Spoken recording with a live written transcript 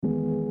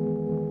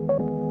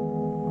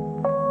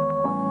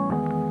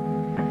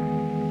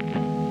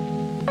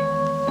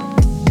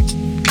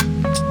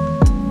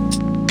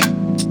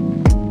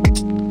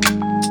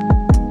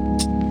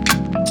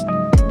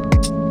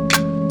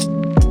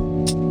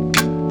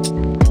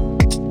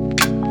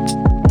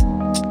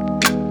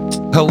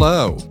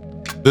Hello,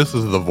 this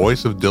is the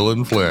voice of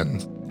Dylan Flynn.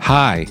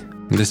 Hi,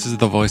 this is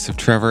the voice of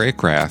Trevor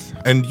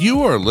Ickrath. And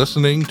you are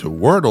listening to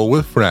Wordle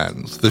with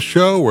Friends, the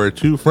show where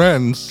two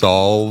friends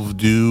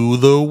do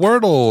the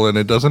Wordle, and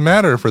it doesn't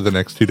matter for the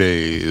next 2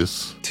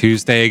 days.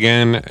 Tuesday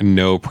again,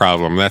 no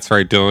problem. That's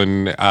right,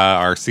 Dylan.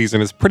 Our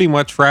season is pretty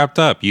much wrapped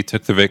up. You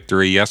took the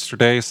victory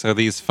yesterday, so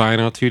these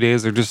final 2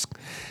 days are just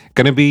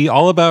going to be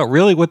all about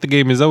really what the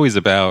game is always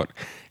about.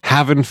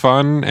 Having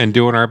fun and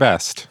doing our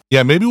best.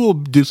 Yeah, maybe we'll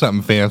do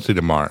something fancy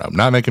tomorrow. I'm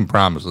not making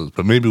promises,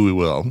 but maybe we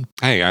will.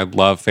 Hey, I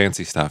love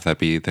fancy stuff. That'd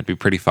be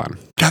pretty fun.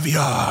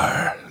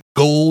 Caviar.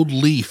 Gold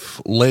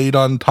leaf laid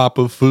on top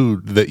of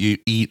food that you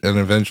eat and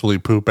eventually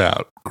poop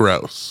out.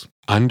 Gross.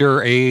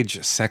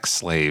 Underage sex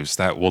slaves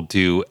that will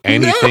do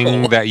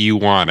anything that you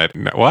want.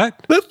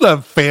 What? That's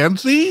not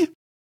fancy.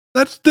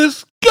 That's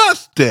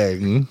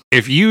disgusting.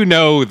 If you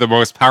know the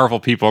most powerful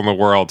people in the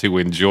world who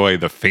enjoy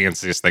the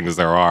fanciest things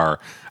there are,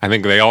 I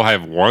think they all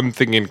have one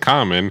thing in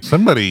common.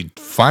 Somebody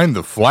find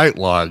the flight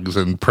logs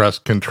and press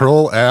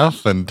Control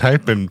F and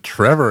type in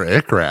Trevor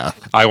Ickrath.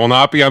 I will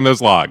not be on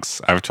those logs.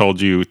 I've told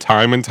you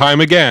time and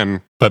time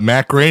again. But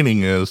Mac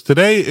Groening is.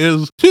 Today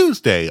is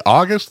Tuesday,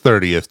 August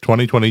 30th,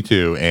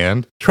 2022,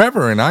 and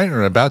Trevor and I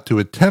are about to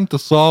attempt to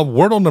solve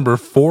Wordle number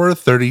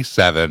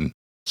 437.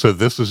 So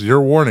this is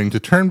your warning to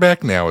turn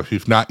back now if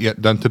you've not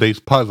yet done today's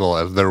puzzle,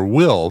 as there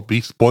will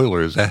be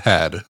spoilers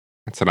ahead.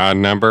 It's an odd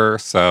number,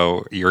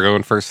 so you're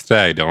going first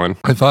today, Dylan.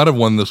 I thought of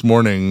one this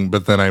morning,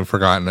 but then I've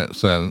forgotten it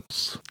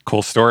since.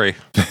 Cool story.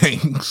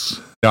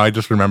 Thanks. No, I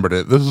just remembered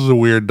it. This is a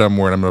weird, dumb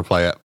word. I'm going to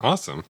play it.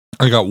 Awesome.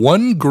 I got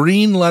one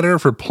green letter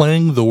for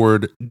playing the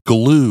word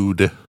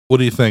glued. What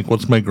do you think?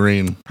 What's my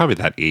green? Probably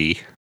that E.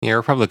 Yeah,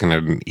 we're probably looking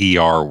at an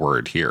ER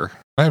word here.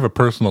 I have a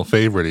personal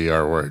favorite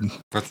ER word.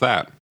 What's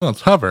that? Well,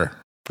 it's hover.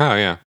 Oh,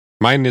 yeah.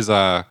 Mine is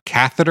a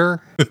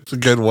catheter. It's a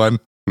good one.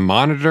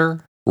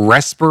 Monitor.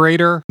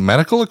 Respirator.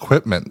 Medical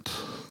equipment.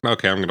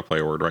 Okay, I'm going to play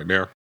a word right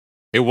now.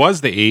 It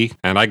was the E,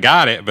 and I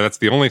got it, but that's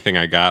the only thing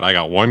I got. I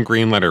got one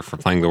green letter for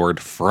playing the word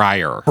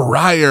fryer.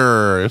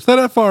 Fryer. Is that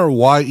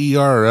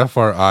F-R-Y-E-R or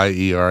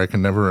F-R-I-E-R? I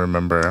can never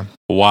remember.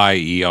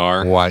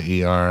 Y-E-R.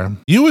 Y-E-R.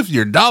 You with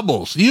your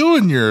doubles. You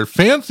and your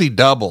fancy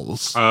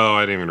doubles. Oh,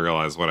 I didn't even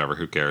realize. Whatever,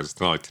 who cares? It's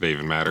not like today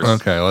even matters.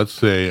 Okay, let's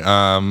see.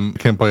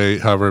 Can't play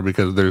hover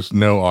because there's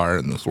no R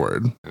in this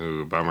word.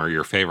 Ooh, bummer,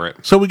 your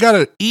favorite. So we got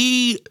an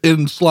E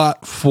in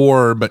slot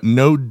 4, but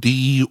no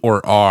D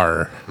or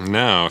R.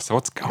 No, so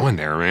what's going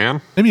there,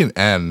 man? Maybe an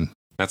N.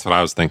 That's what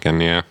I was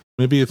thinking, yeah.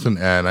 Maybe it's an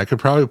N. I could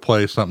probably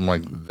play something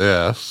like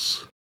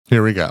this.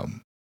 Here we go.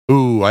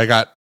 Ooh, I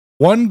got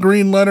one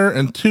green letter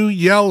and two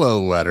yellow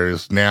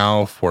letters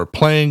now for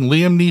playing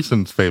Liam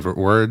Neeson's favorite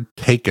word,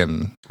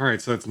 taken. All right,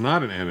 so it's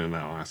not an N in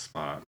that last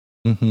spot.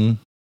 Mm-hmm.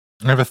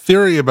 I have a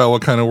theory about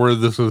what kind of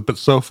word this is, but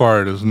so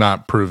far it is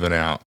not proven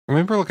out. I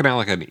remember looking at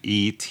like an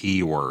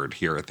ET word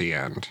here at the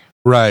end.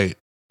 Right.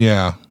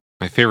 Yeah.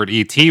 My favorite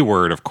ET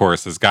word, of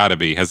course, has got to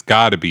be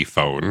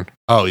phone.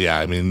 Oh, yeah.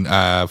 I mean,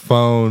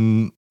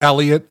 phone.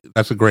 Elliot.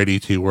 That's a great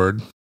ET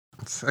word.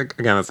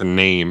 Again, that's a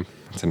name.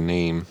 It's a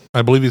name.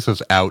 I believe he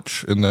says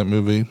ouch in that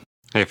movie.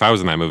 Hey, if I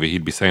was in that movie,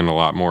 he'd be saying a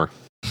lot more.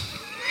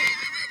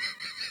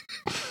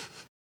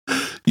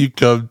 You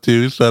come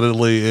to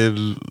suddenly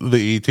in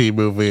the ET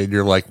movie and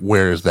you're like,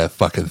 where is that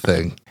fucking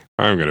thing?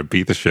 I'm going to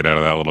beat the shit out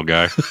of that little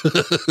guy.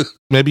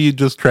 Maybe you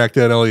just track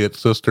down Elliot's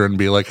sister and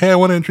be like, hey, I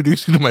want to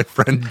introduce you to my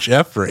friend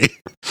Jeffrey.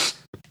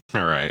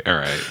 All right.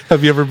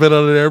 Have you ever been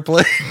on an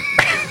airplane?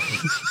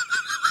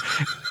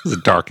 It's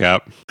a dark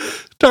app.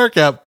 Dark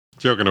app.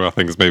 Joking about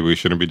things maybe we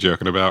shouldn't be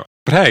joking about.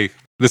 But hey,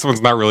 this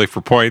one's not really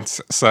for points,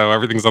 so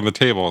everything's on the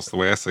table. It's the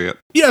way I see it.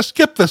 Yeah,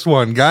 skip this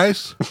one,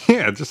 guys.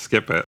 Yeah, just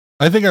skip it.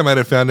 I think I might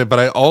have found it, but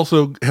I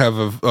also have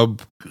a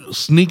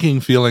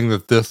sneaking feeling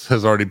that this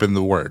has already been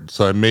the word,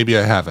 so maybe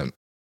I haven't.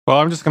 Well,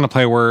 I'm just going to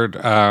play a word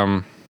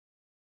that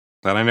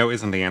I know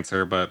isn't the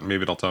answer, but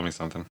maybe it'll tell me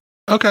something.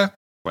 Okay.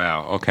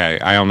 Wow, okay.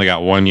 I only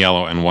got one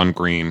yellow and one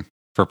green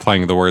for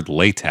playing the word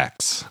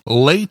latex.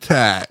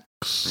 Latex.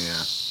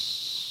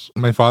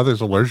 Yeah. My father's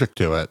allergic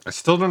to it. I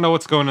still don't know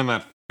what's going in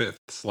that fifth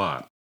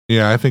slot.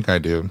 Yeah, I think I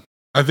do.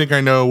 I think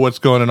I know what's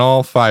going in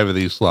all 5 of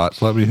these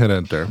slots. Let me hit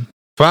enter.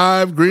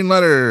 5 green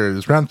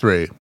letters, round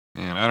 3.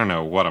 Man, I don't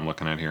know what I'm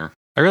looking at here.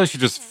 I really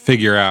should just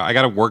figure out. I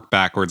got to work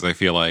backwards, I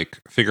feel like.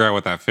 Figure out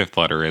what that 5th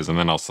letter is, and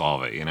then I'll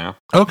solve it, you know?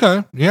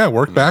 Okay. Yeah,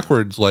 work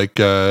backwards like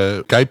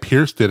Guy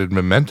Pearce did in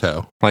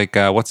Memento. Like,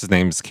 what's his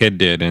name's kid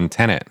did in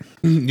Tenet.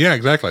 Yeah,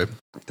 exactly.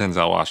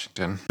 Denzel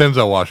Washington.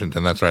 Denzel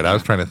Washington, that's right. I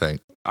was trying to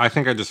think. I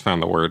think I just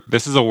found the word.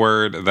 This is a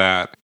word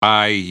that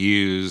I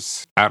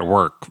use at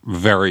work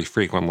very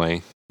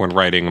frequently when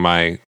writing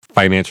my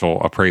financial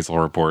appraisal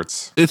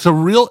reports. It's a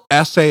real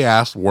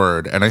essay-ass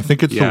word, and I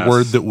think it's Yes. the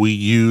word that we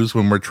use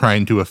when we're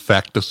trying to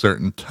affect a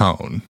certain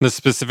tone. The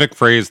specific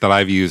phrase that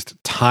I've used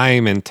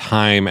time and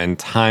time and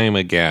time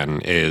again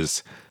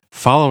is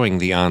following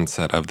the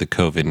onset of the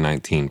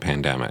COVID-19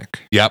 pandemic.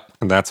 Yep.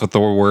 And that's what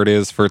the word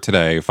is for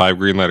today. 5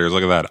 green letters.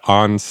 Look at that.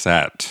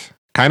 Onset.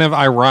 Kind of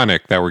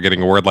ironic that we're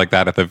getting a word like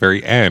that at the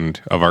very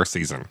end of our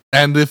season.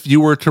 And if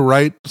you were to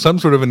write some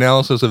sort of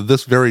analysis of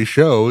this very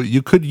show,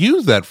 you could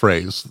use that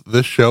phrase.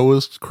 This show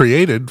was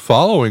created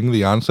following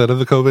the onset of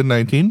the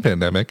COVID-19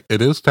 pandemic.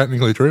 It is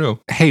technically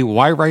true. Hey,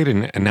 why write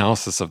an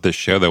analysis of this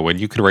show, though, when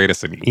you could write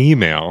us an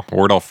email,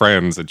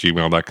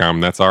 wordlefriends@gmail.com.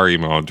 That's our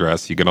email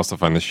address. You can also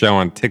find the show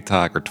on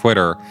TikTok or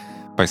Twitter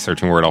by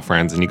searching Wordle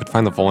Friends, and you can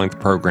find the full-length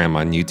program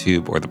on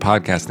YouTube or the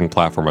podcasting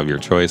platform of your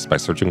choice by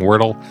searching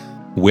Wordle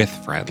with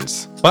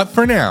Friends. But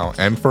for now,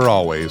 and for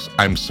always,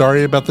 I'm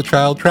sorry about the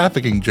child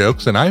trafficking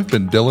jokes, and I've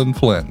been Dylan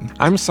Flynn.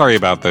 I'm sorry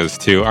about those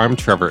too. I'm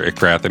Trevor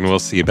Ickrath, and we'll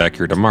see you back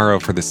here tomorrow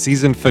for the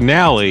season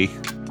finale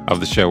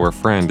of the show where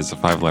friend is a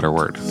 5-letter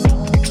word.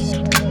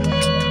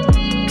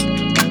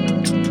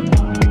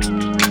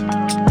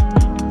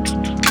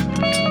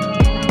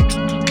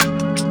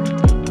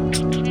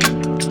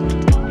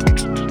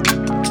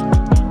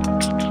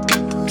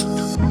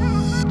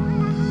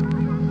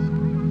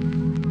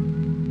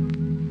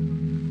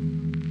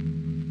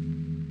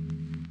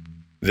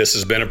 This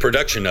has been a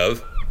production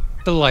of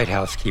The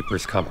Lighthouse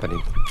Keepers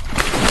Company.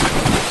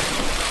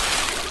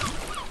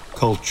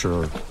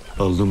 Culture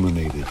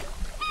illuminated.